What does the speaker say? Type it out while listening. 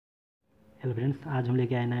Hello friends, आज हम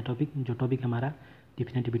लेके आए नया टॉपिक। जो टॉपिक हमारा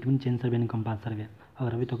different between chain survey and compass सर्वे।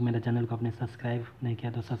 अगर अभी तक मेरे चैनल को आपने सब्सक्राइब नहीं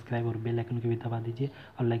किया तो सब्सक्राइब और बेल आइकन को भी दबा दीजिए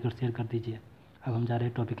और लाइक और शेयर कर दीजिए। अब हम जा रहे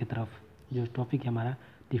हैं टॉपिक की तरफ। जो टॉपिक है हमारा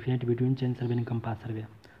different between chain survey and compass सर्वे।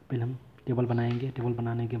 पहले हम टेबल बनाएंगे। टेबल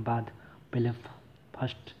बनाने के बाद पहले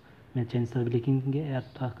फर्स्ट में चेन सर्वे लिखेंगे या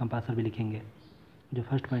कंपास सर्वे लिखेंगे। जो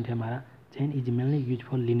फर्स्ट पॉइंट है हमारा, chain is mainly use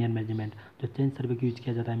for linear measurement. जो चेन सर्वे को यूज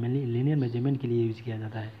किया जाता है मेनली लीनियर मेजरमेंट के लिए यूज किया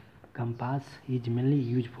जाता है। Compass is mainly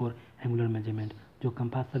use for angular measurement. जो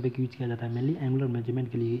कंपास सर्वे को यूज किया जाता है मेनली एंगुलर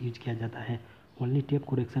मेजरमेंट के लिए यूज किया जाता है। Only tape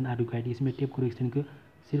correction are required. इसमें टेप करेक्शन की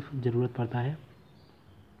सिर्फ ज़रूरत पड़ता है।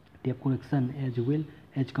 Tape correction as well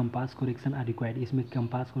as compass correction are required. इसमें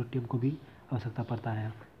कंपास और टेप को भी आवश्यकता पड़ता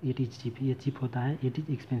है। इट इज चीप, ये चीप होता है। इट इज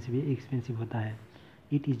एक्सपेंसिव, ये एक्सपेंसिव होता है।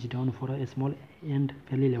 It is down for a small and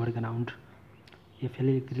फेली labour ground. ये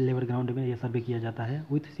फेली लेबर ग्राउंड में ये सर्वे किया जाता है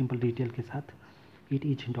विथ सिंपल डिटेल के साथ। It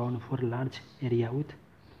is down for large area with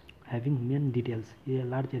having main details. ये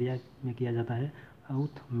लार्ज एरिया में किया जाता है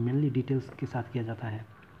विथ मेनली डिटेल्स के साथ किया जाता है।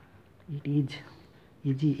 It is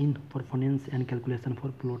easy in performance and calculation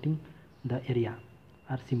for plotting the area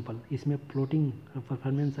are simple. इसमें प्लॉटिंग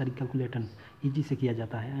परफॉर्मेंस और कैलकुलेशन ईजी से किया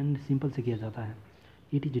जाता है एंड सिंपल से किया जाता है।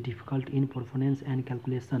 It is difficult in performance and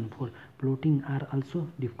calculation for plotting are also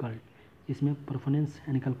difficult. इसमें performance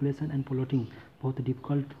and calculation and plotting बहुत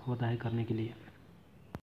डिफ़िकल्ट होता है करने के लिए।